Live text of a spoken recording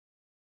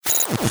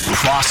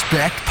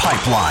Prospect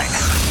Pipeline.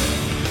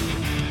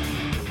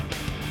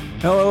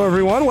 Hello,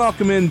 everyone.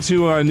 Welcome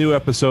into a new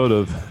episode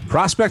of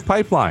Prospect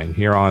Pipeline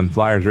here on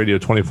Flyers Radio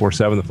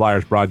 24/7, the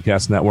Flyers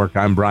Broadcast Network.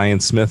 I'm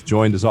Brian Smith,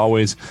 joined as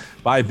always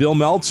by Bill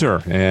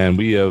Meltzer, and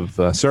we have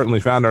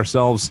certainly found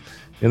ourselves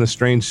in a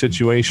strange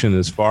situation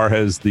as far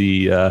as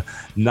the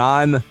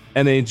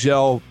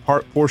non-NHL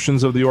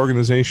portions of the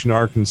organization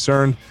are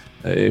concerned.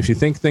 If you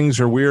think things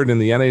are weird in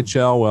the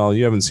NHL, well,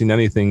 you haven't seen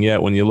anything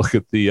yet when you look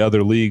at the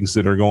other leagues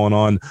that are going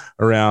on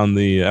around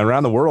the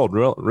world,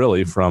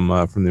 really, from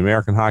the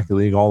American Hockey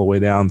League all the way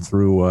down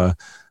through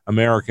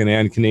American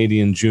and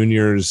Canadian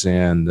juniors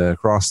and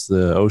across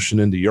the ocean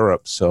into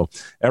Europe. So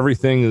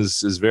everything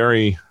is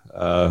very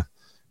kind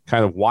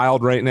of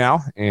wild right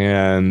now.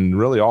 And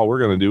really all we're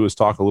going to do is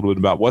talk a little bit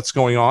about what's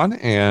going on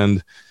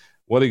and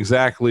what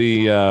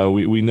exactly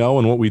we know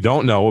and what we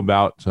don't know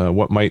about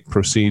what might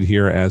proceed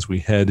here as we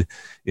head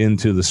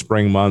into the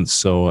spring months.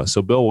 So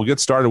Bill, we'll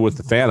get started with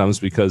the Phantoms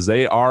because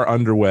they are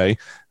underway.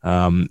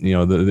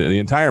 The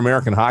entire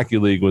American Hockey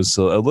League was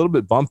a little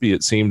bit bumpy,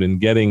 it seemed, in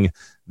getting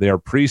their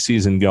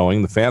preseason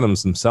going. The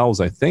Phantoms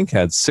themselves, I think,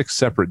 had 6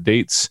 separate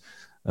dates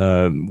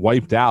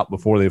wiped out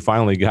before they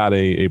finally got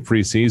a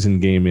preseason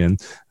game in.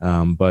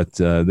 But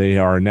they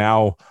are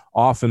now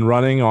off and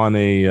running on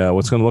a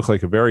what's going to look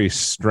like a very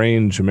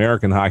strange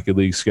American Hockey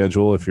League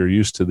schedule. If you're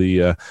used to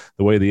the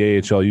way the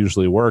AHL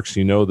usually works,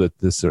 you know that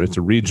it's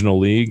a regional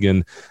league,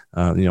 and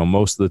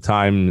most of the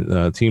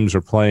time teams are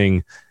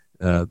playing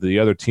the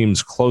other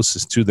teams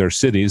closest to their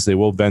cities. They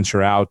will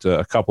venture out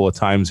a couple of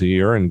times a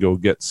year and go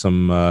get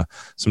some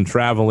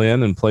travel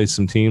in and play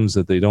some teams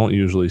that they don't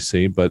usually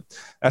see. But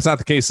that's not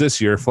the case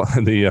this year.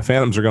 The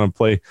Phantoms are going to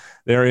play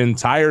their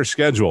entire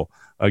schedule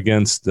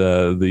against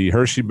the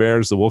Hershey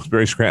Bears, the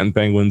Wilkes-Barre Scranton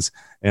Penguins,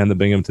 and the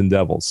Binghamton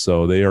Devils.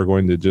 So they are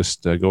going to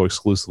just go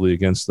exclusively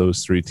against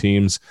those 3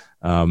 teams.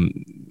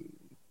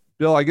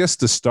 Bill, I guess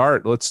to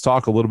start, let's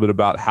talk a little bit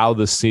about how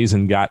this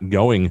season got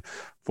going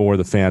for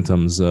the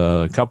Phantoms.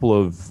 A couple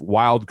of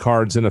wild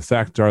cards in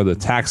effect are the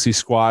taxi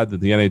squad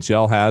that the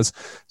NHL has.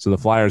 So the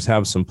Flyers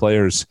have some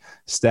players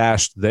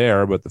stashed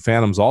there, but the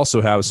Phantoms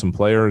also have some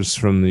players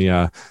from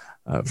the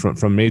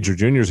from major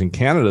juniors in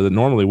Canada that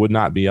normally would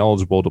not be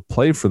eligible to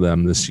play for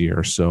them this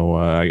year. So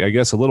I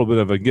guess a little bit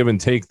of a give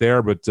and take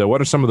there, but what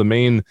are some of the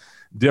main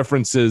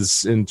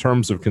differences in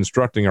terms of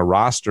constructing a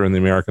roster in the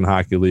American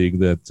Hockey League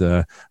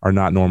that are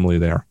not normally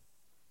there?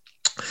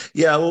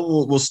 Yeah,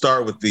 we'll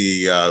start with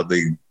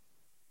the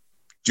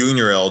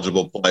junior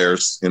eligible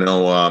players.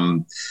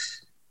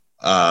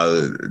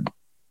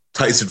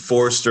 Tyson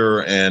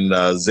Forster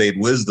and Zaid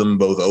Wisdom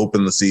both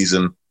opened the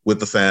season with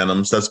the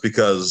Phantoms. That's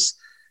because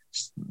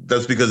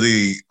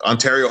the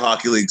Ontario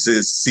Hockey League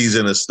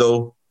season is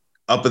still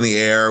up in the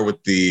air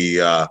with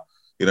the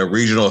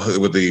regional,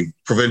 with the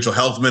provincial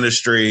health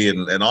ministry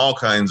and all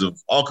kinds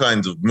of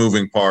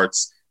moving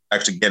parts to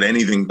actually get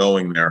anything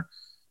going there.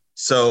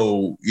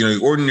 So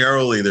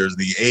ordinarily there's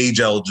the age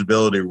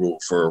eligibility rule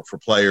for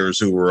players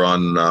who were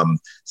on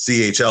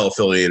CHL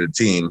affiliated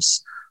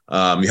teams.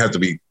 You have to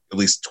be at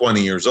least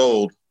 20 years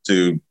old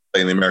to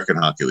play in the American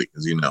Hockey League,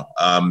 as you know.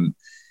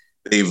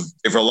 They've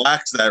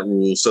relaxed that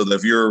rule so that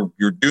if your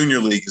junior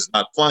league is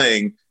not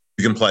playing,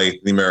 you can play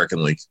the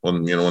American League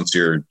once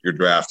you're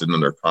drafted and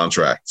under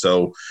contract.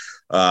 So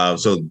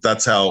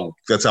that's how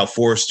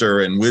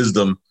Forster and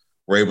Wisdom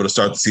were able to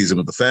start the season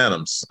with the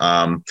Phantoms.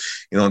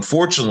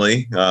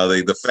 Unfortunately,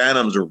 the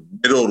Phantoms are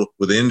riddled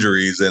with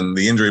injuries, and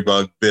the injury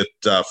bug bit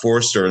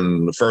Forster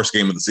in the first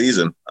game of the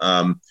season.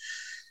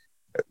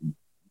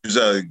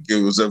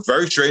 It was a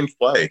very strange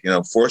play.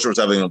 Forster was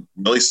having a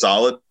really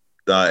solid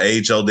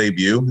AHL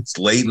debut. It's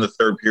late in the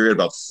third period,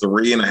 about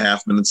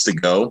 3.5 minutes to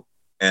go,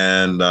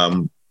 and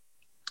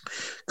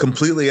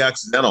completely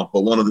accidental.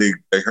 But one of the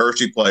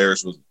Hershey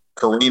players was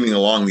careening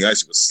along the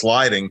ice. It was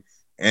sliding,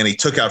 and he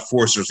took out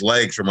Forster's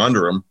legs from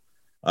under him,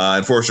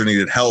 and Forster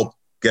needed help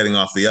getting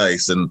off the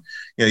ice. And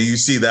you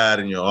see that,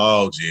 and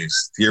oh,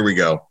 geez, here we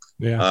go.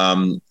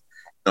 Yeah.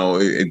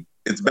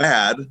 It's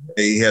bad.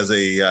 He has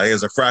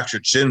a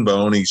fractured shin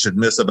bone. He should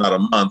miss about a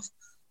month.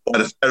 But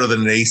it's better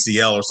than an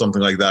ACL or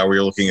something like that, where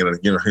you're looking at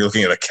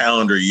a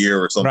calendar year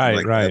or something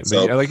like that.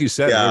 So, like you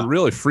said, a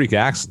really freak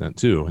accident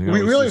too.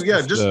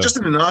 Just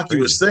an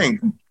innocuous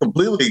thing,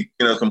 completely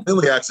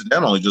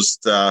accidental.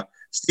 Just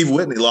Steve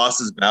Whitney lost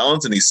his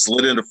balance and he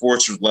slid into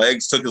Forster's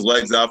legs, took his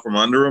legs out from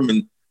under him,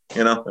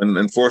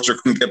 and Forster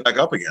couldn't get back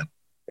up again.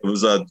 It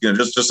was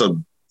just a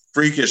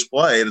freakish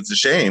play, and it's a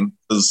shame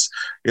because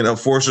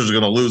Forster's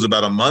going to lose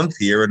about a month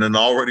here in an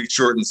already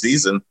shortened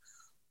season.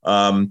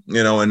 And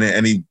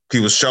he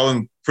was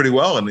showing pretty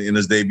well in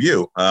his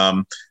debut.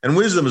 And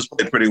Wisdom has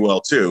played pretty well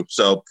too.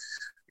 So,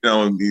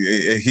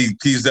 he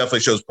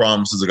definitely shows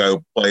promise as a guy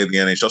who played in the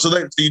NHL. So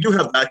you do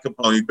have that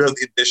component. You have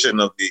the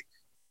addition of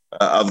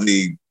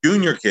the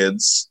junior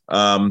kids.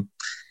 And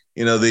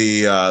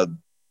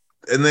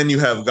then you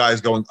have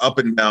guys going up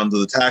and down to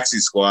the taxi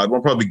squad.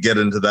 We'll probably get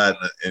into that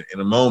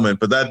in a moment,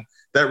 but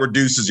that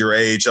reduces your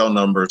AHL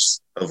numbers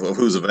of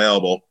who's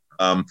available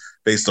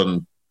based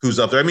on who's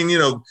up there. I mean,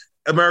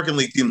 American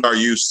League teams are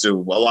used to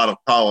a lot of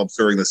call-ups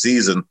during the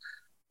season.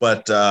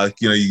 But,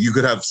 you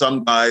could have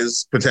some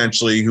guys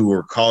potentially who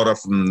were called up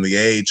from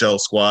the AHL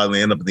squad and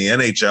they end up in the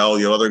NHL.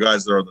 You have other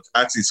guys that are on the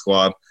taxi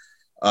squad.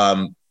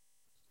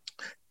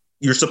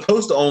 You're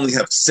supposed to only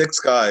have 6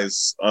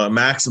 guys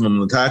maximum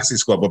in the taxi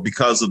squad, but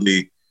because of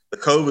the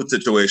COVID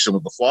situation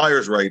with the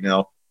Flyers right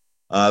now,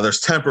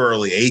 there's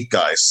temporarily 8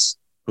 guys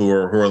who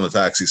are on the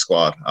taxi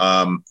squad.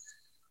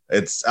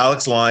 It's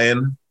Alex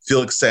Lyon,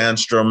 Felix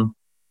Sandstrom,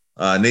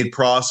 Nate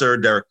Prosser,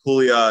 Derek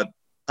Pouliot,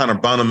 Connor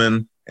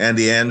Bunneman,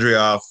 Andy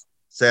Andrioff,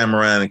 Sam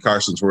Moran, and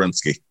Carson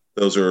Swirinski.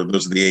 Those are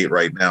the 8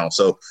 right now.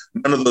 So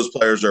none of those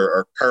players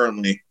are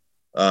currently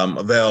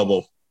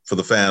available for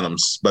the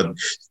Phantoms. But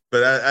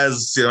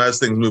as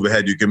things move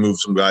ahead, you can move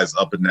some guys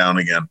up and down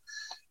again.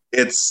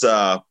 It's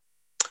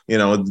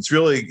it's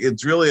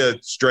really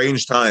a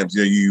strange times.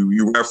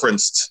 You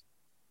referenced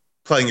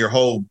playing your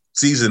whole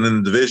season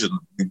in the division.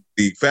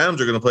 The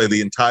Phantoms are going to play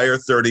the entire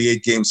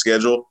 38 game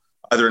schedule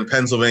either in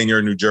Pennsylvania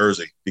or New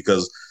Jersey,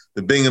 because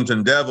the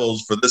Binghamton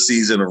Devils for this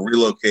season are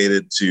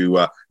relocated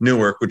to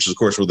Newark, which is of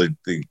course where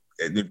the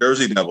New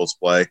Jersey Devils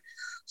play.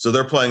 So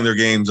they're playing their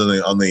games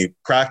on the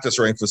practice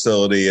rink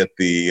facility at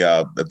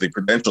the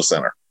Prudential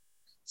Center.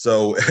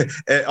 So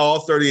all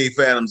 38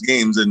 Phantoms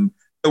games, and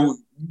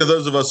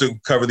those of us who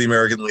cover the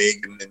American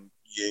League, and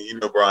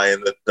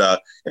Brian,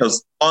 that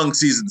long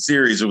season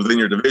series within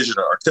your division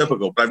are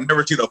typical. But I've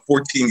never seen a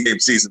 14 game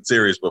season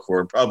series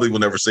before, and probably will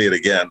never see it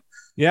again.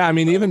 Yeah, I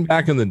mean, even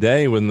back in the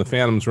day when the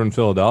Phantoms were in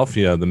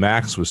Philadelphia, the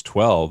max was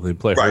 12. They'd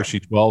play Hershey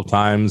 12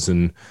 times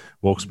and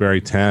Wilkes-Barre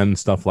 10,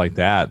 stuff like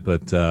that.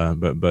 But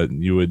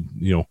you would,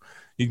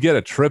 you'd get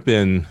a trip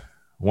in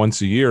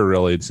once a year,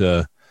 really,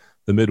 to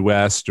the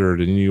Midwest or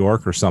to New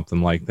York or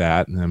something like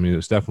that. I mean, it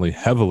was definitely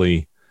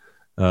heavily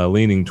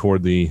leaning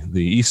toward the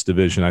East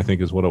Division, I think,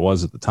 is what it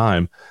was at the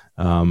time.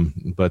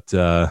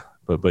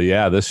 But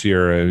yeah, this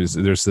year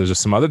there's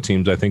just some other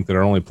teams I think that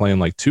are only playing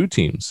like 2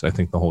 teams, I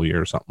think, the whole year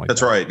or something like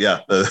That's that. Right.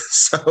 Yeah.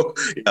 It's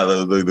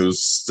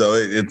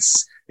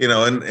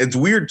and it's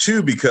weird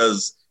too,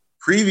 because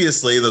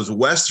previously those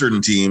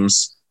Western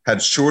teams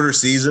had shorter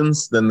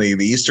seasons than the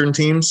Eastern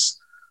teams,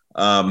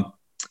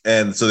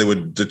 and so they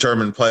would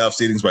determine playoff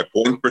seedings by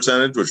point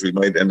percentage, which we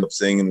might end up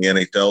seeing in the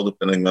NHL,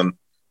 depending on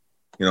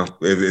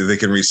if they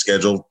can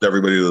reschedule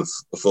everybody to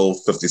the full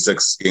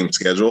 56 game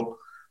schedule.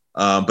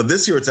 But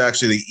this year, it's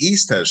actually the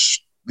East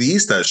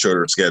has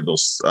shorter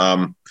schedules.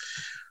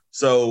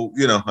 So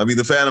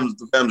the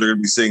Phantoms are going to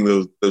be seeing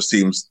those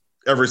teams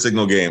every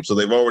single game. So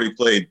they've already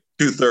played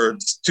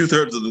two-thirds of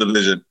the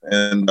division,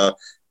 and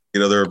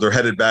they're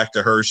headed back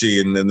to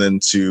Hershey and then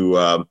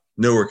to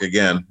Newark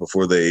again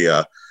before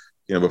they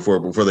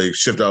before they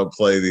shift out and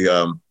play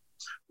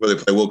where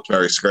they play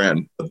Wilkes-Barre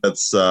Scranton. But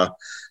that's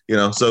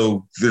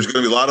so there's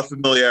going to be a lot of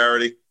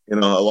familiarity. A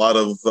lot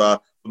of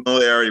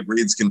familiarity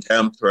breeds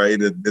contempt, right?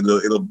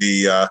 It'll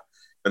be have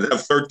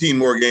 13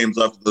 more games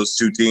left of those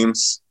 2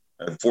 teams,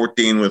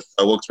 14 with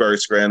Wilkes-Barre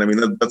Scranton. I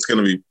mean, that's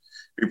going to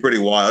be pretty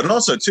wild. And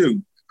also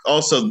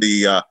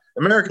the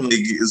American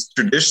League is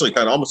traditionally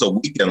kind of almost a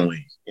weekend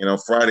league.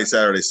 Friday,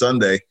 Saturday,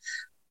 Sunday.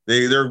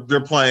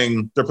 They're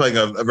playing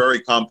a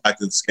very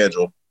compacted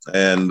schedule,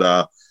 and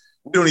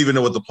we don't even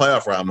know what the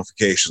playoff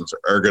ramifications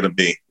are going to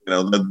be.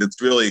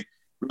 It's really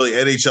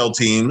NHL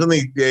teams and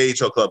the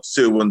AHL clubs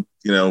too, when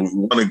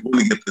want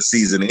to get the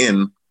season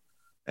in,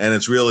 and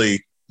it's really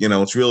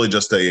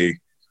just a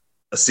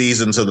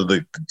season so that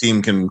the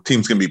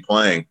teams can be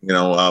playing.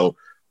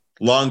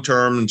 Long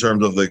term in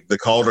terms of the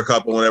Calder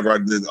Cup and whatever.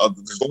 There's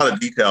a lot of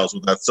details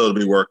with that still to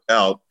be worked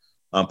out.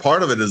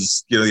 Part of it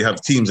is you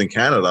have teams in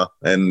Canada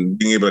and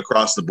being able to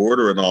cross the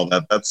border and all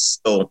that. That's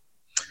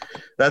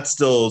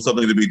still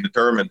something to be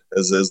determined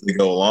as they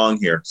go along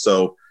here.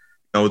 So.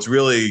 It's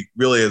really,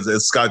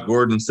 as Scott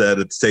Gordon said,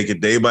 it's take it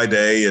day by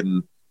day,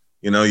 and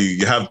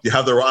you have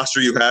the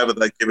roster you have at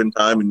that given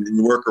time, and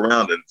you work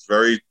around it. It's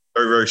very,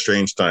 very, very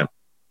strange time.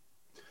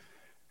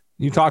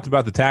 You talked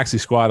about the taxi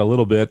squad a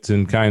little bit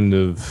and kind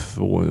of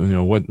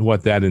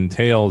what that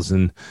entails,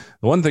 and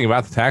the one thing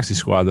about the taxi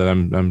squad that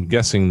I'm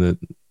guessing that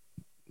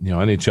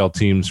NHL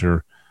teams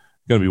are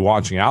going to be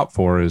watching out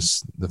for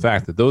is the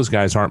fact that those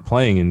guys aren't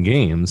playing in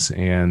games,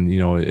 and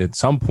at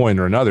some point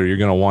or another you're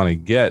going to want to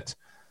get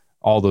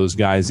all those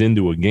guys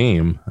into a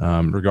game,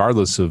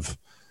 regardless of,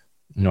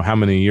 how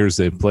many years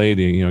they've played.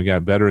 You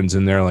got veterans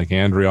in there like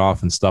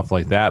Andrioff and stuff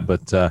like that.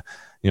 But,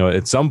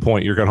 at some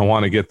point you're going to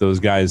want to get those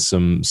guys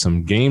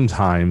some game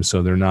time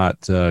so they're not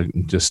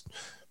just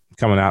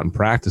coming out and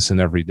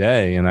practicing every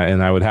day. And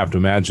I would have to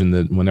imagine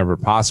that whenever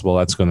possible,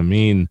 that's going to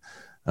mean,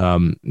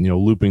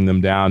 looping them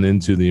down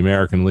into the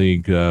American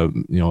League,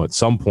 at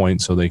some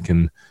point so they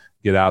can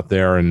get out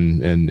there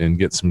and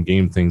get some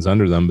game things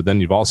under them. But then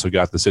you've also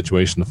got the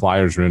situation the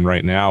Flyers are in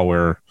right now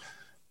where,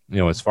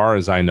 as far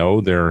as I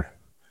know, they're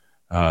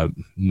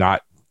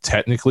not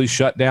technically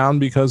shut down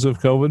because of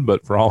COVID,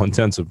 but for all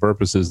intents and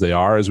purposes, they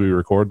are as we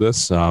record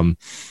this. We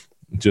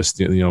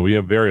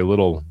have very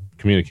little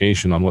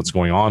communication on what's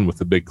going on with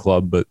the big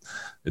club, but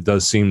it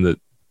does seem that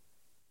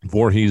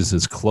Voorhees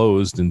is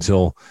closed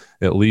until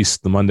at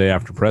least the Monday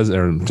after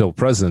until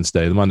President's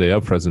Day, the Monday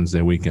of President's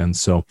Day weekend.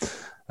 So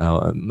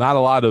not a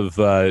lot of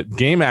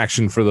game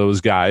action for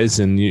those guys.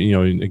 And,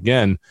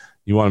 again,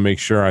 you want to make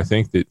sure, I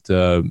think,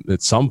 that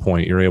at some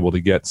point you're able to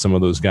get some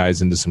of those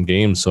guys into some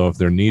games. So if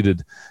they're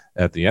needed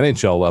at the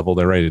NHL level,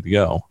 they're ready to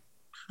go.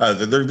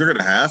 They're going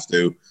to have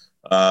to.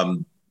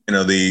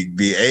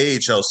 The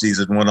AHL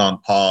season went on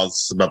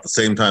pause about the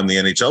same time the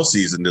NHL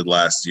season did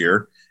last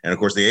year. And, of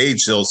course, the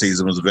AHL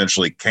season was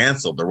eventually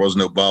canceled. There was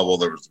no bubble.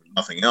 There was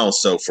nothing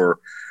else. So for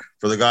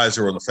the guys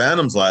who were in the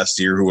Phantoms last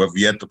year who have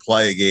yet to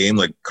play a game,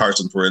 like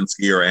Carson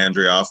Twarynski or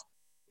Andrioff,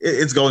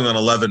 it's going on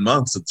 11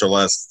 months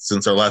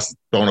since our last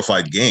bona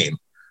fide game.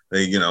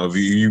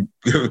 If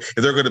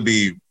they're going to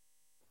be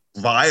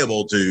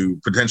viable to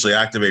potentially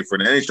activate for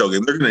an NHL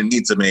game, they're going to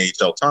need some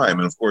AHL time.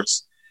 And, of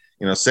course,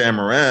 Sam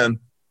Morin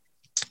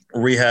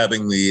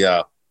rehabbing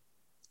the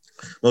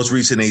most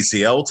recent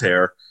ACL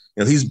tear.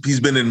 He's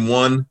been in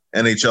one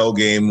NHL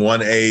game,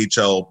 one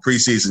AHL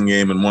preseason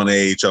game, and one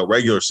AHL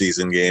regular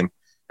season game,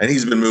 and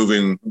he's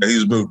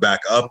moved back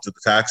up to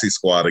the taxi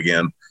squad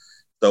again.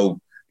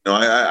 So,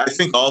 I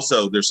think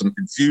also there's some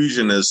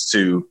confusion as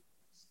to,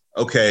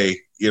 okay,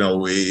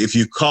 if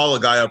you call a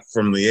guy up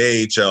from the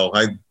AHL,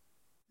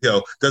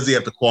 does he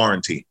have to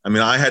quarantine? I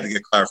mean, I had to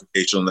get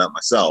clarification on that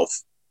myself,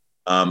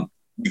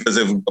 because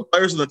if a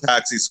player's in the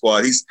taxi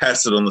squad, he's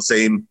tested on the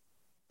same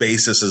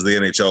basis as the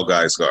NHL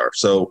guys are.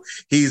 So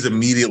he's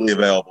immediately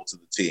available to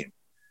the team.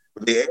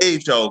 With the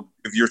AHL,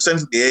 if you're sent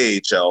to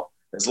the AHL,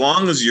 as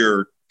long as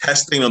you're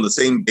testing on the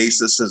same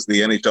basis as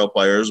the NHL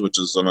players, which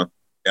is on a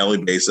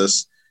daily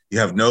basis, you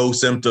have no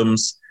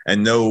symptoms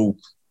and no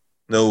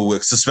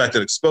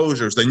suspected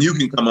exposures, then you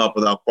can come up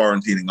without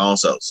quarantining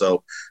also.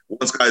 So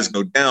once guys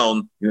go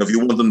down, if you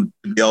want them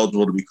to be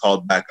eligible to be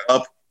called back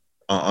up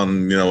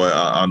on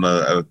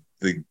the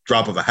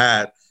drop of a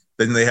hat,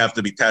 then they have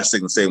to be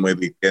testing the same way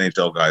the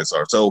NHL guys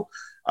are. So,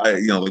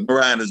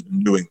 Morin has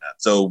been doing that.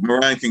 So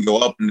Morin can go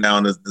up and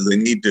down as they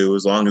need to,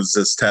 as long as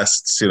his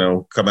tests,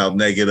 come out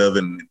negative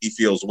and he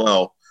feels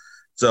well.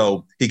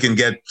 So he can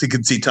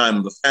see time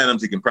with the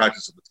Phantoms. He can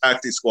practice with the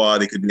taxi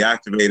squad. He could be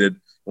activated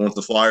once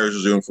the Flyers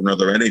resume for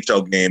another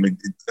NHL game. It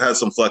has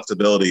some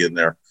flexibility in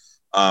there.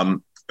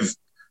 If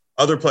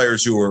other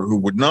players who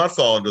would not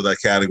fall into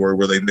that category,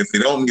 if they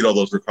don't meet all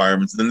those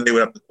requirements, then they would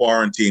have to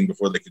quarantine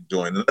before they could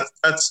join. And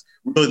that's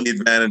really the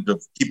advantage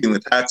of keeping the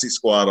taxi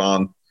squad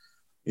on,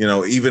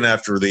 even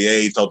after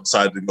the AHL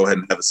decided to go ahead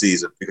and have a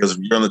season. Because if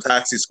you're on the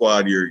taxi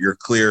squad, you're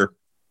clear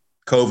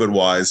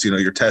COVID-wise.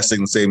 You're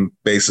testing the same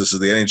basis as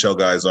the NHL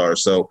guys are.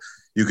 So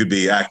you could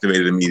be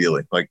activated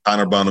immediately. Like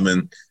Connor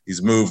Bunnaman,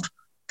 he's moved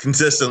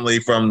consistently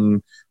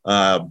from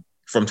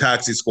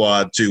taxi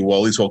squad to, at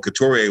least while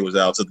Couturier was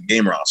out, to the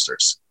game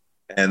rosters.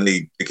 And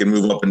they can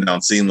move up and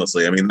down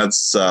seamlessly. I mean,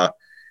 that's a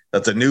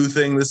new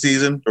thing this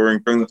season during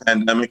the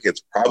pandemic.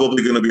 It's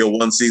probably going to be a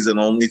one season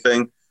only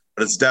thing,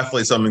 but it's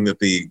definitely something that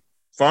the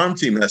farm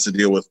team has to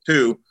deal with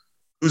too.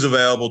 Who's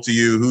available to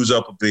you? Who's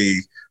up with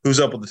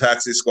the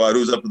taxi squad?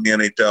 Who's up in the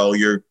NHL?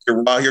 Your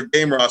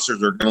game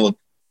rosters are going to look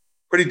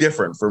pretty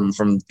different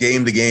from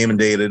game to game and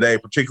day to day,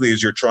 particularly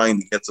as you're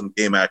trying to get some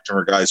game action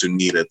for guys who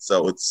need it.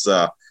 So it's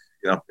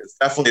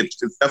definitely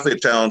a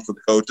challenge for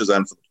the coaches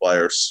and for the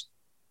players.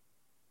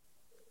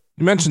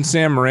 You mentioned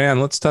Sam Morin.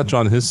 Let's touch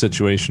on his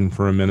situation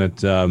for a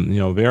minute.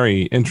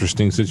 Very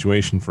interesting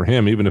situation for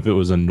him, even if it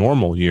was a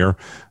normal year.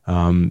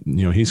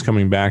 He's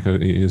coming back,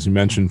 as you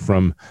mentioned,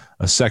 from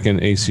a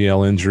second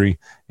ACL injury.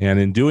 And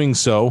in doing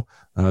so,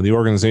 the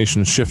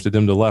organization shifted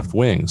him to left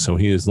wing. So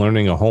he is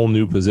learning a whole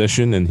new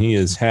position, and he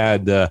has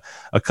had a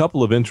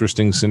couple of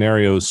interesting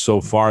scenarios so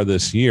far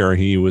this year.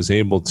 He was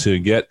able to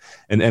get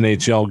an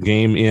NHL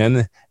game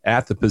in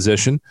at the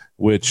position,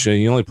 which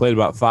he only played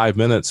about 5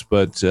 minutes,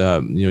 but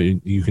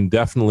you can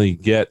definitely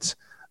get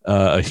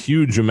a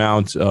huge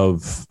amount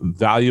of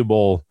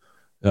valuable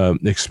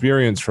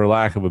experience, for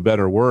lack of a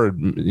better word,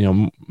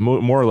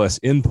 more or less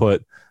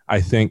input,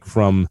 I think,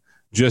 from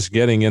just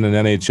getting in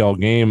an NHL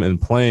game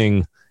and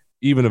playing,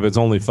 even if it's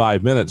only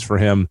 5 minutes for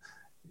him.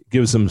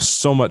 Gives him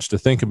so much to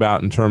think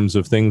about in terms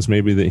of things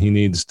maybe that he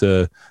needs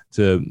to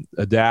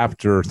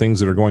adapt, or things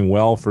that are going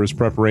well for his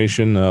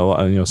preparation,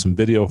 some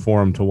video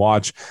for him to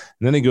watch.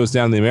 And then he goes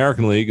down to the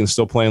American League and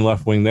still playing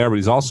left wing there, but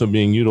he's also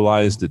being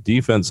utilized at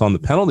defense on the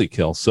penalty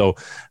kill. So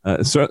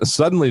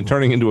suddenly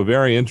turning into a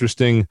very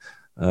interesting,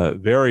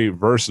 very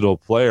versatile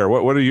player.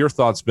 What are your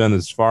thoughts, Ben,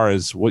 as far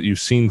as what you've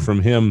seen from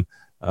him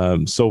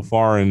so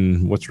far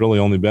in what's really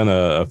only been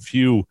a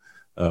few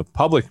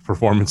public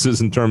performances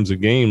in terms of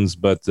games,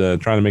 but trying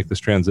to make this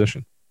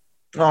transition?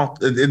 Oh,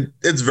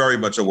 it's very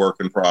much a work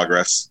in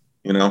progress.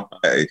 You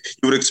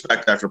would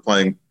expect after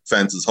playing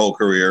defense his whole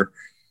career,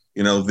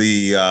 some of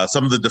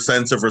the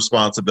defensive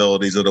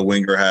responsibilities that a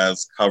winger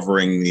has,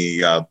 covering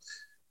the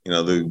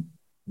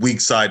weak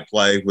side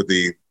play with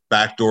the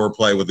backdoor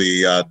play with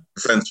the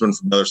defenseman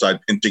from the other side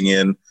pinching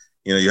in.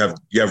 You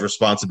have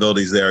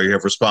responsibilities there. You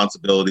have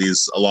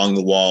responsibilities along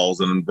the walls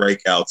and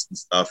breakouts and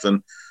stuff.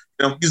 And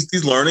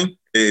he's learning.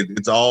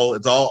 It's all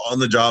on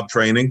the job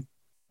training.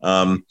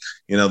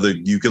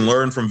 You can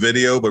learn from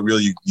video, but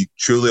really you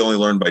truly only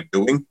learn by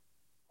doing.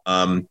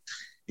 I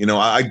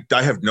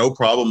have no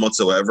problem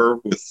whatsoever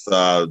with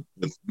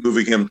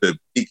moving him to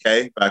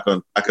PK back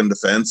on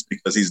defense,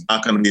 because he's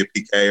not going to be a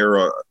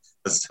PKer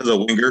as a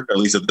winger, at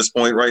least at this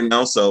point right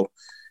now. So,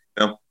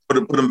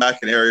 put him back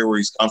in an area where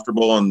he's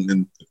comfortable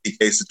in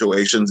PK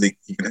situations.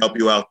 He can help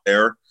you out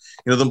there.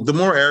 The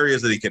more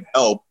areas that he can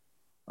help,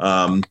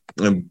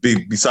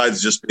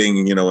 besides just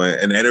being,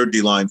 an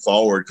energy line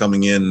forward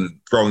coming in,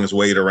 throwing his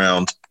weight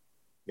around,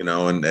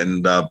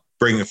 and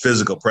bringing a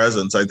physical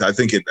presence, I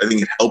think it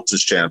helps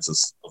his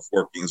chances of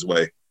working his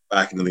way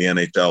back into the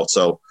NHL.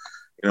 So,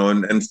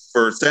 and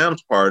for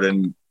Sam's part,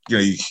 and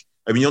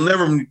you'll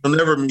never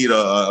meet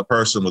a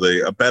person with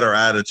a better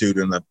attitude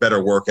and a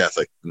better work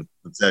ethic than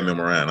Samuel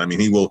Morin. I mean,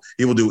 he will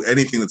do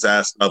anything that's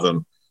asked of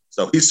him.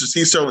 So he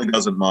certainly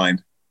doesn't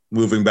mind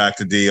moving back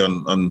to D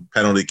on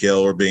penalty kill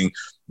or being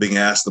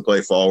asked to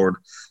play forward.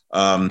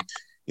 When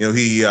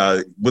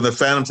the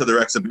Phantoms had their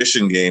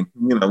exhibition game,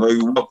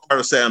 part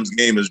of Sam's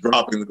game is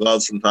dropping the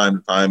gloves from time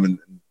to time and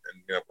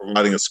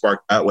providing a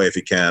spark that way if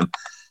he can.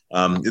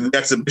 In the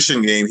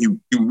exhibition game, he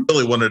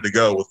really wanted to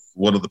go with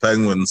one of the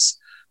Penguins.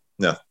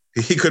 Yeah,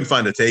 he couldn't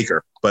find a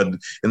taker. But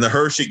in the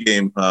Hershey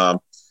game,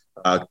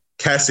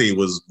 Kessie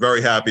was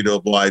very happy to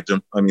oblige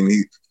him. I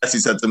mean,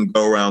 Kessie's had some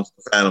go arounds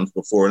with the Phantoms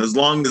before, and as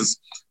long as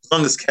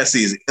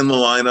Kessie is in the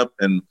lineup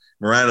and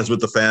Morin is with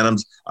the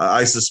Phantoms,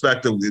 I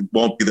suspect it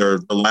won't be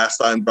the last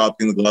time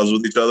dropping the gloves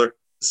with each other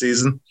this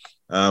season.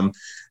 But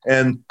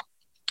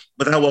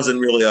that wasn't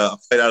really a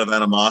fight out of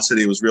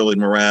animosity. It was really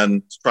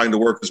Morin trying to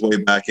work his way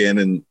back in,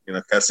 and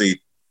Kessie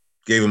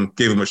gave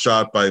him a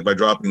shot by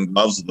dropping the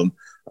gloves with him.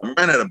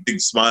 Morin had a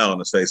big smile on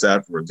his face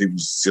afterwards. He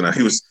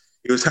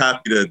was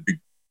happy to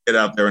get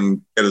out there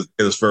and get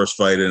his first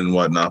fight in and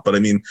whatnot. But I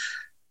mean,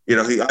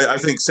 I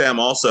think Sam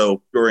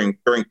also during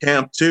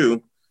camp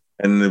too,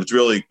 and it was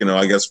really,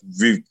 I guess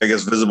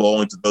visible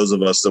only to those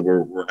of us that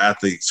were at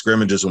the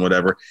scrimmages and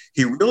whatever.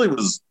 He really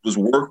was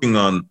working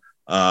on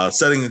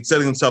setting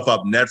himself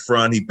up net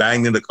front. He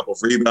banged in a couple of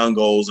rebound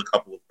goals, a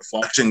couple of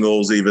deflection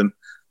goals, even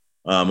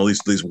at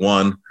least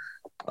one.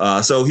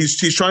 So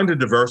he's trying to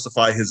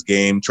diversify his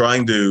game,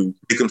 trying to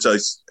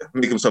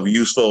make himself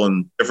useful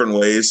in different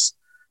ways.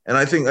 And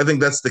I think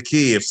that's the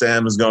key. If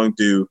Sam is going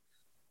to,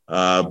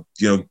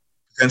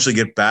 potentially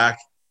get back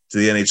to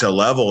the NHL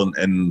level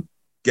and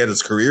get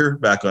his career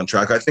back on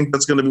track, I think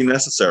that's going to be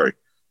necessary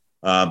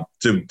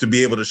to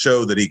be able to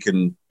show that he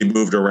can be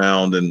moved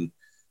around and,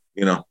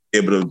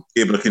 able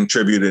to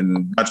contribute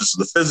in not just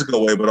the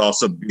physical way, but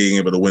also being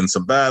able to win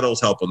some battles,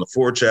 help on the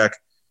forecheck,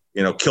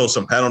 kill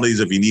some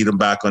penalties if you need him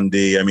back on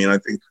D. I mean, I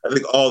think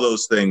all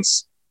those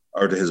things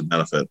are to his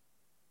benefit.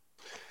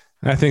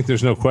 I think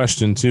there's no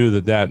question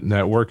too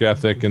that work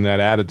ethic and that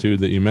attitude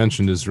that you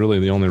mentioned is really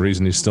the only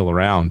reason he's still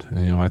around.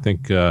 I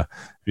think if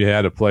you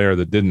had a player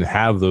that didn't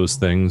have those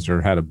things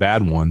or had a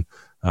bad one,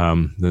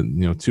 then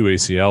 2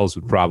 ACLs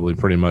would probably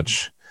pretty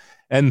much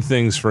end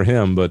things for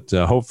him. But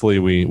hopefully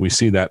we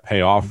see that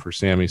pay off for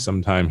Sammy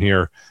sometime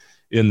here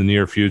in the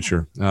near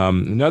future.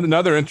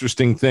 Another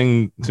interesting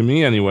thing to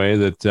me anyway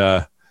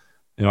that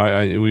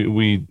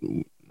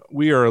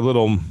we are a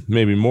little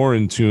maybe more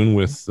in tune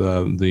with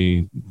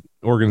the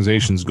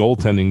organization's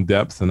goaltending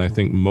depth, and I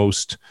think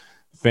most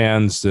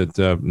fans that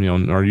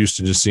are used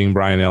to just seeing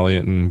Brian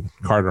Elliott and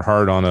Carter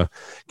Hart on a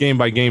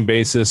game-by-game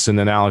basis, and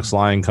then Alex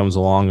Lyon comes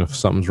along if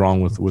something's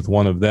wrong with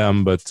one of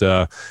them.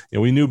 But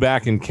we knew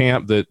back in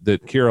camp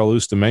that Kirill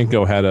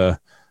Ustimenko had a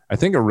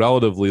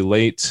relatively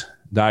late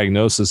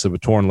diagnosis of a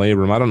torn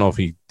labrum. I don't know if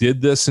he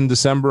did this in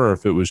December or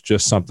if it was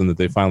just something that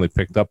they finally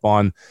picked up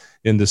on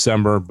in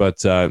December,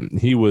 but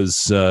he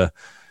was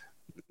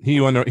he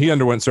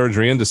underwent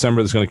surgery in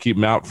December that's going to keep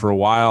him out for a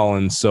while.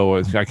 And so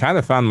I kind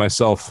of found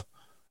myself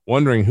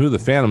wondering who the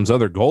Phantoms'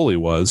 other goalie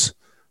was,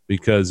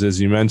 because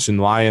as you mentioned,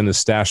 Lyon is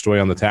stashed away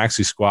on the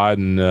taxi squad,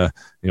 and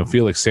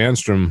Felix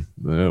Sandstrom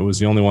was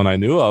the only one I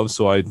knew of.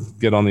 So I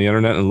get on the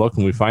internet and look,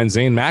 and we find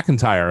Zane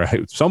McIntyre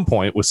at some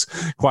point was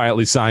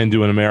quietly signed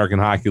to an American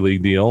Hockey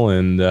League deal,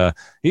 and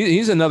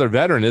he's another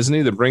veteran, isn't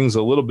he, that brings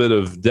a little bit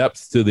of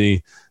depth to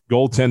the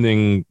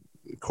goaltending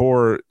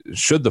core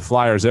should the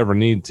Flyers ever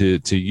need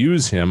to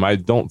use him. I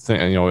don't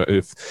think,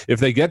 if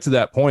they get to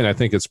that point, I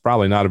think it's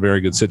probably not a very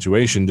good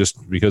situation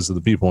just because of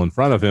the people in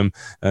front of him,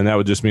 and that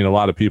would just mean a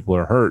lot of people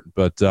are hurt.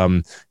 But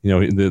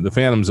the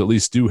Phantoms at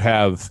least do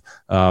have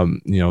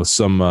some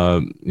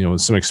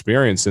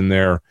experience in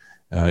their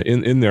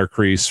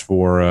crease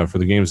for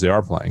the games they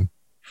are playing.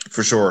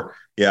 For sure,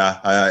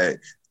 yeah.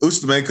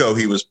 Ustimenko,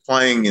 he was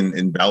playing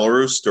in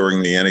Belarus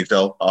during the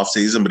NHL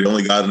offseason, but he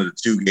only got into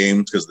 2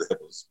 games because the hip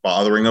was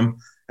bothering him.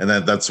 And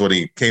that's when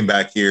he came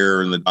back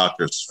here, and the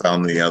doctors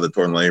found the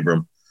torn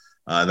labrum.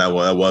 That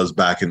was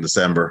back in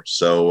December.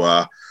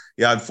 So,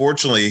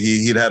 unfortunately,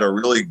 he'd had a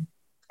really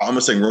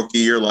promising rookie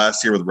year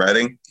last year with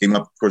Reading. Came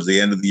up towards the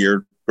end of the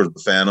year towards the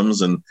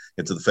Phantoms and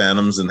into the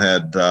Phantoms, and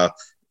had it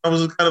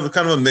was kind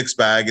of a mixed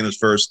bag in his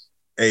first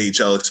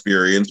AHL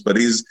experience, but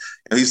he's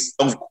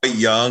still quite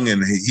young,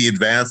 and he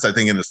advanced, I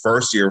think, in his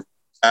first year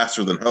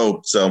faster than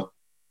hoped. So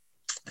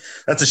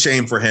that's a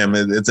shame for him.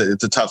 It's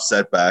a tough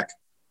setback.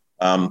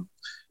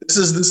 This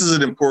is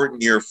an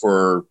important year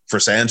for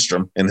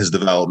Sandstrom in his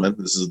development.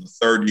 This is the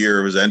third year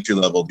of his entry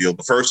level deal.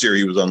 The first year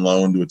he was on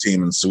loan to a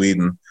team in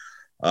Sweden,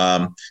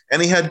 and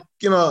he had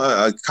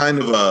a kind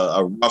of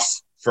a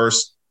rough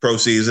first pro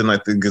season. I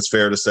think it's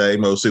fair to say,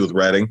 mostly with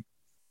Reading.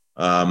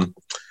 But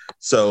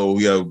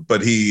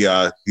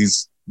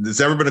he's.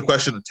 There's never been a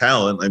question of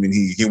talent. I mean,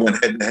 he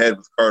went head to head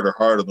with Carter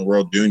Hart in the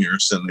World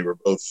Juniors, and they were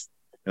both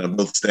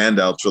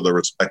standouts for their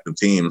respective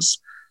teams.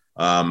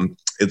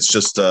 It's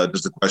just a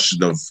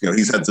question of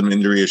he's had some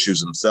injury issues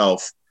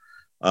himself.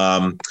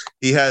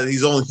 He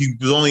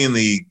was only in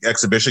the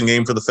exhibition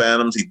game for the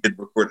Phantoms. He did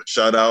record a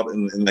shutout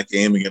in that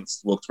game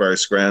against Wilkes-Barre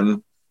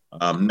Scranton.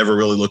 Never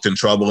really looked in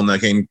trouble in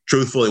that game.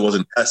 Truthfully,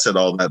 wasn't tested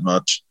all that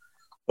much.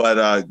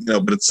 But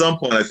but at some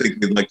point, I think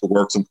they'd like to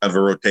work some kind of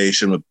a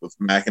rotation with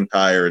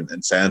McIntyre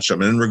and Sandstrom.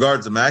 And in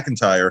regards to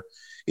McIntyre,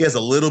 he has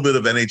a little bit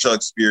of NHL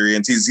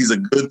experience. He's a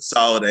good,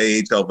 solid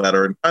AHL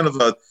veteran, kind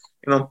of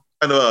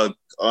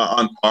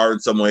on par in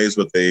some ways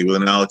with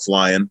an Alex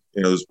Lyon,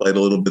 who's played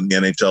a little bit in the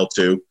NHL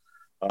too.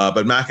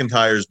 But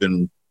McIntyre's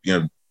been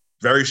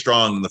very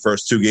strong in the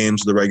first two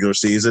games of the regular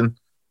season.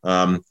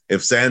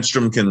 If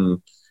Sandstrom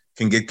can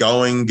get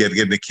going, get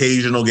an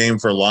occasional game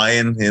for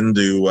Lyon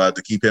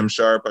to keep him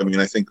sharp. I mean,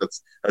 I think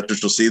that's what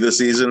you'll see this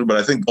season. But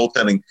I think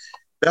goaltending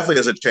definitely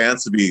has a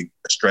chance to be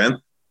a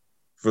strength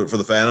for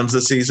the Phantoms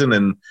this season,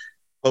 and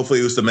hopefully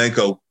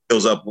Ustimenko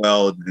fills up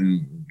well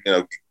and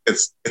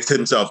gets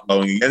himself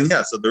going again.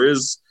 Yeah, so there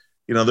is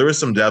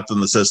some depth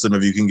in the system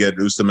if you can get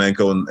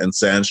Ustimenko and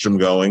Sandstrom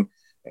going.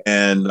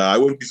 And I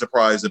wouldn't be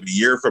surprised if a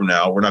year from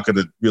now, we're not going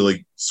to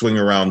really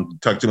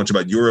talk too much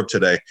about Europe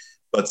today,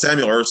 but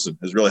Samuel Ersson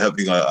is really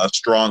having a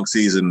strong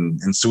season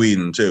in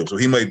Sweden too. So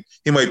he might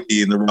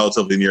be in the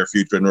relatively near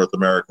future in North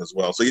America as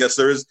well. So yes,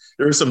 there is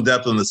some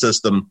depth in the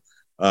system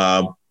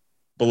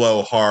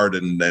below Hart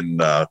and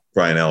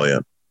Brian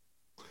Elliott.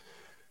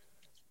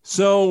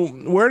 So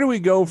where do we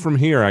go from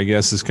here, I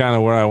guess, is kind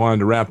of where I wanted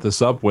to wrap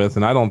this up with.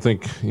 And I don't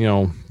think,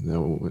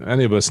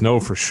 any of us know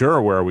for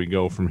sure where we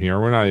go from here.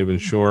 We're not even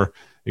sure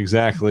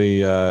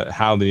exactly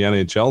how the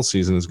NHL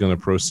season is going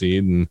to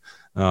proceed and,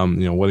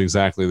 what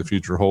exactly the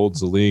future holds.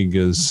 The league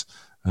has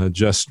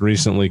just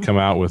recently come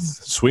out with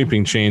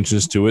sweeping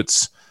changes to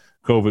its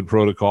COVID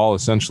protocol,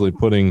 essentially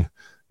putting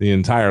the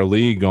entire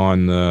league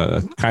on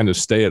a kind of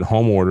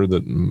stay-at-home order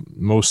that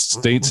most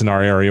states in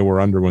our area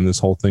were under when this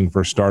whole thing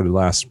first started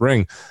last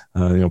spring.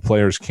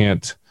 Players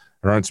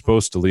aren't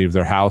supposed to leave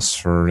their house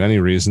for any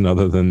reason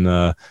other than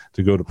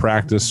to go to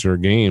practice or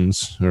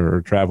games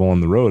or travel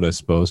on the road, I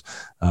suppose.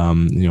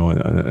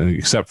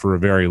 Except for a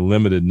very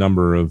limited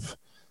number of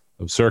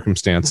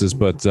circumstances.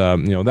 But,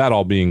 that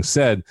all being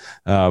said,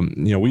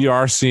 we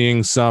are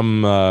seeing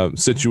some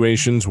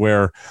situations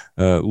where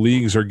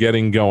leagues are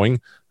getting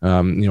going.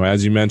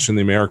 As you mentioned,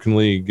 the American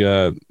League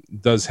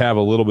does have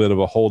a little bit of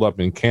a holdup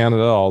in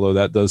Canada, although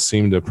that does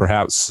seem to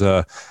perhaps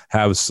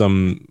have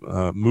some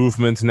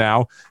movement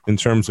now in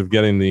terms of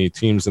getting the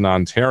teams in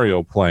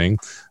Ontario playing.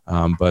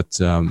 But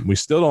we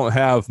still don't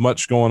have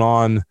much going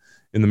on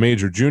in the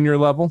major junior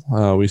level.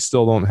 We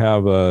still don't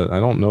have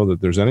I don't know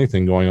that there's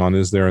anything going on,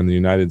 is there, in the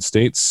United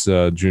States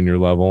junior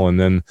level? And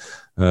then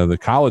the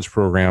college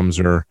programs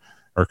are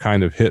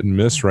kind of hit and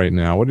miss right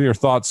now. What are your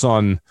thoughts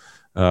on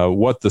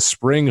what the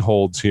spring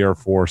holds here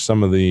for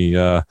some of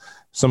the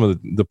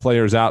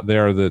players out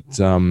there that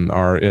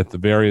are at the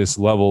various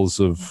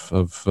levels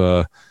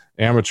of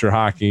amateur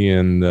hockey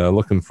and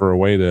looking for a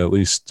way to at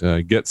least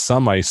get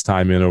some ice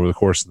time in over the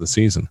course of the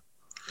season?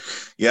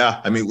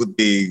 Yeah, I mean, with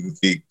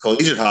the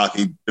collegiate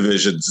hockey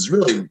divisions, it's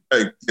really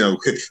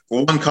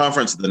one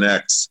conference to the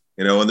next,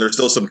 and there's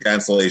still some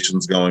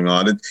cancellations going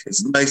on.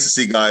 It's nice to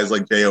see guys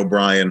like Jay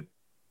O'Brien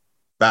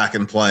back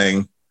and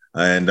playing,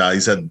 and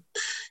he's had,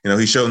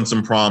 he's shown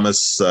some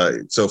promise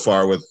so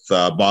far with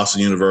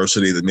Boston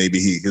University that maybe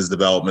his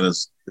development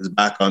is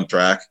back on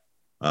track,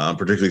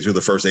 particularly through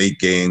the first 8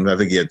 games. I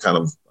think he had kind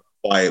of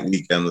a quiet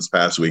weekend this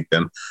past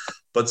weekend,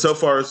 but so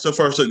far so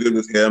good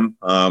with him.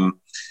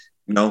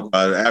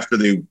 After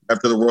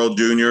the World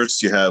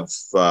Juniors, you have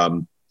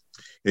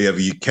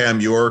Cam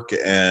York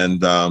and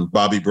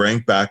Bobby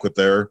Brink back with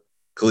their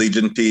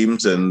collegiate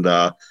teams, and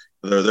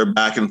they're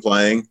back and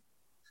playing.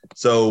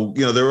 So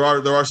there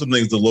are some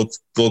things to look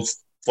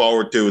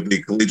forward to at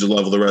the collegiate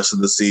level the rest of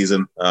the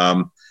season.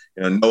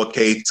 Noah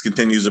Cates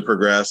continues to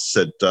progress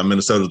at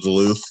Minnesota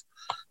Duluth.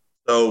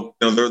 So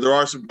there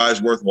are some guys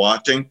worth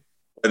watching,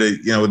 but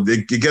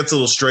it gets a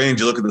little strange.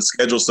 You look at the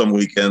schedule some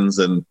weekends,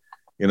 and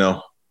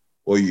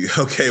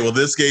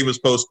this game was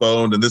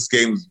postponed, and this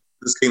game's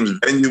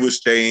venue was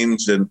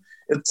changed, and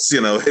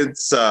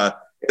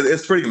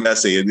it's pretty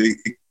messy. And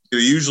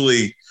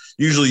usually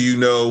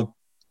you'll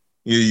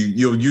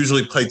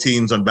usually play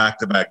teams on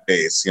back-to-back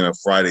days,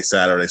 Friday,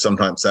 Saturday,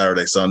 sometimes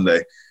Saturday,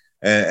 Sunday,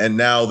 and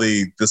now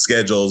the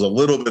schedule is a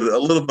little bit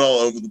all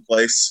over the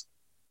place.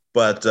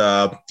 But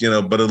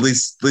but at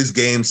least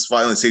games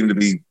finally seem to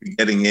be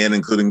getting in,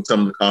 including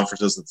some of the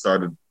conferences that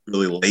started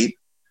really late.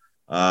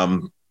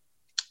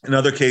 In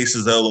other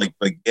cases, though,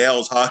 like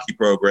Yale's hockey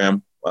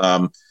program,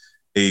 there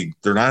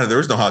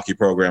is no hockey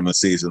program this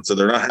season, so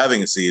they're not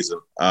having a season.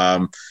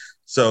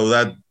 So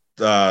that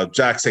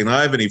Jack St.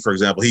 Ivany, for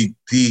example,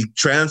 he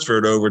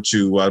transferred over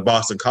to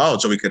Boston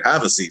College so we could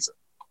have a season,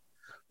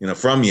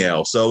 from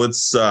Yale. So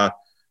it's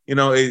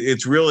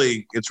it's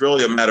really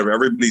a matter of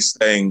everybody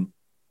staying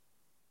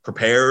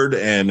prepared,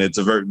 and it's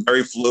a very,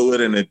 very fluid.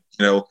 And it,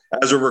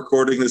 as we're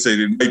recording this,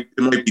 it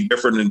might be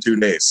different in 2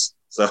 days.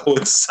 So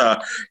it's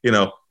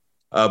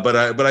but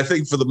I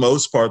think for the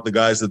most part, the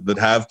guys that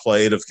have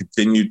played have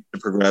continued to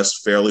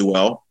progress fairly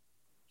well.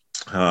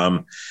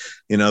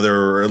 There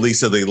are, at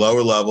least at the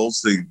lower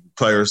levels, the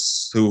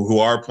players who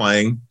are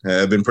playing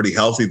have been pretty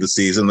healthy this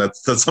season.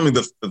 That's something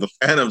the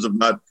Phantoms have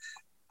not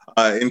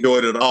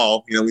enjoyed at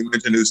all. We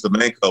mentioned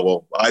Ustimenko,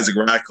 well, Isaac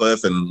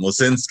Ratcliffe and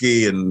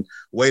Lisinski and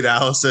Wade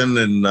Allison,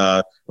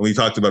 and we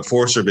talked about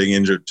Forster being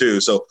injured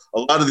too. So a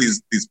lot of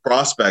these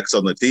prospects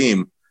on the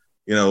team,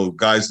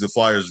 guys the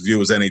Flyers view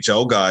as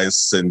NHL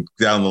guys, and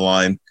down the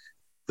line,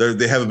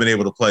 they haven't been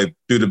able to play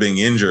due to being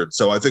injured.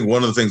 So I think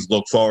one of the things to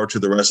look forward to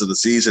the rest of the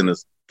season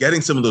is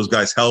getting some of those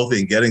guys healthy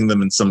and getting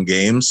them in some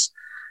games.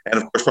 And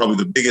of course, probably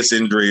the biggest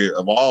injury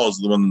of all is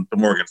the one to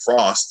Morgan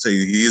Frost.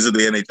 He's at the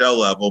NHL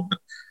level, but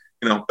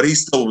he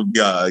still would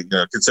be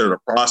considered a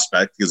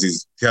prospect because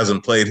he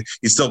hasn't played.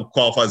 He still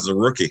qualifies as a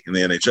rookie in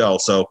the NHL.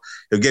 So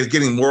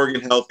getting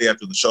Morgan healthy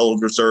after the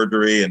shoulder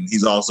surgery, and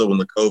he's also in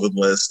the COVID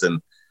list,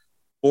 and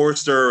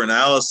Forster and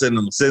Allison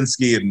and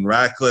Lisinski and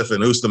Ratcliffe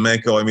and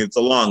Ustimenko. I mean, it's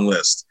a long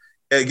list.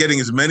 Getting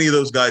as many of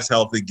those guys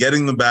healthy,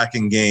 getting them back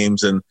in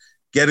games, and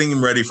getting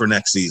them ready for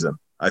next season,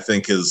 I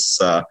think is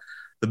the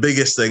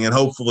biggest thing. And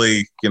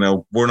hopefully,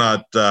 we're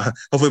not.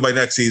 Hopefully, by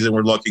next season,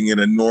 we're looking at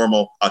a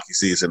normal hockey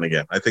season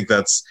again. I think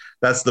that's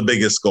the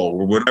biggest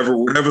goal. Whatever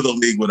the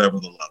league, whatever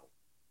the level.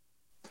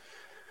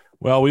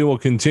 Well, we will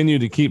continue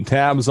to keep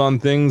tabs on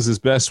things as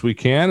best we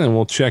can, and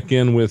we'll check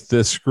in with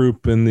this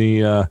group in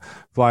the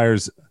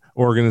Flyers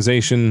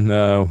organization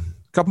a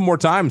couple more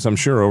times, I'm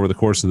sure, over the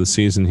course of the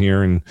season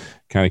here, and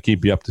kind of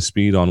keep you up to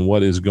speed on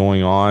what is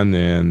going on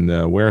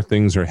and where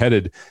things are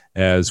headed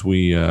as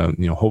we,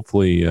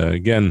 hopefully,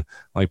 again,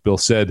 like Bill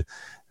said,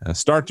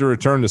 start to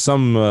return to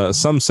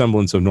some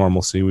semblance of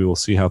normalcy. We will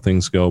see how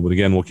things go. But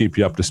again, we'll keep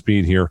you up to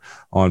speed here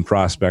on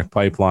Prospect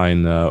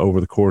Pipeline over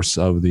the course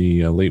of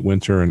the late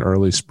winter and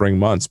early spring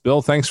months.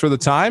 Bill, thanks for the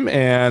time,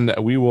 and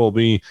we will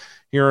be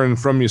hearing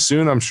from you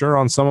soon, I'm sure,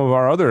 on some of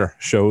our other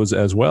shows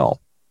as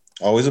well.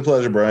 Always a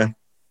pleasure, Brian.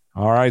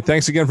 All right.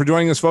 Thanks again for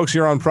joining us, folks,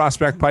 here on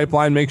Prospect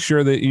Pipeline. Make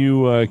sure that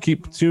you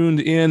keep tuned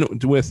in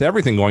with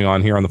everything going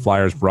on here on the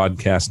Flyers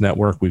Broadcast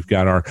Network. We've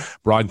got our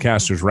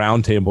Broadcasters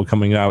Roundtable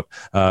coming out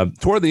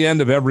toward the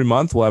end of every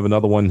month. We'll have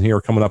another one here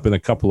coming up in a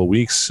couple of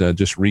weeks,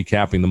 just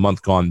recapping the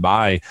month gone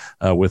by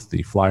with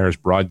the Flyers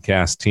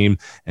broadcast team.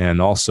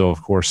 And also,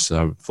 of course,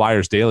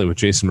 Flyers Daily with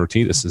Jason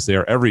Martinez is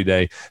there every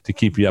day to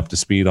keep you up to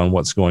speed on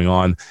what's going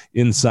on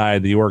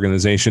inside the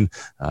organization.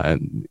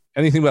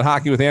 Anything But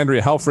Hockey with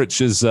Andrea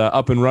Helfrich is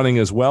up and running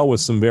as well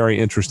with some very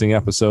interesting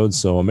episodes.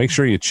 So make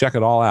sure you check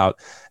it all out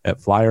at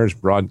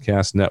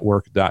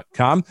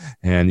FlyersBroadcastNetwork.com.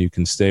 And you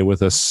can stay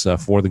with us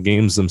for the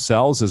games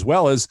themselves, as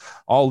well as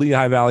all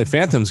Lehigh Valley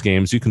Phantoms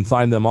games. You can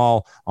find them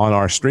all on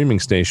our streaming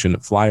station,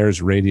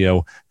 Flyers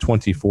Radio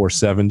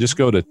 24/7. Just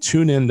go to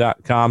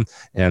tunein.com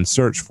and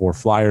search for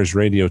Flyers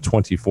Radio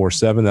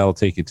 24/7. That'll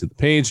take you to the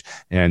page,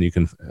 and you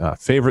can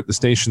favorite the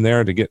station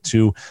there to get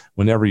to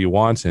whenever you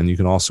want. And you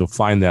can also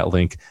find that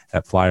link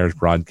at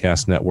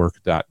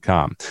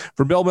FlyersBroadcastNetwork.com.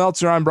 For Bill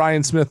Meltzer, I'm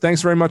Brian Smith.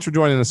 Thanks very much for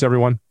joining us,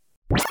 everyone.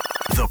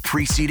 The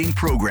preceding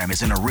program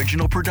is an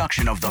original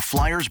production of the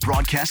Flyers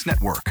Broadcast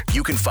Network.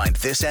 You can find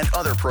this and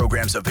other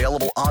programs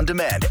available on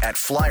demand at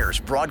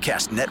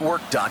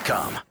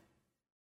FlyersBroadcastNetwork.com.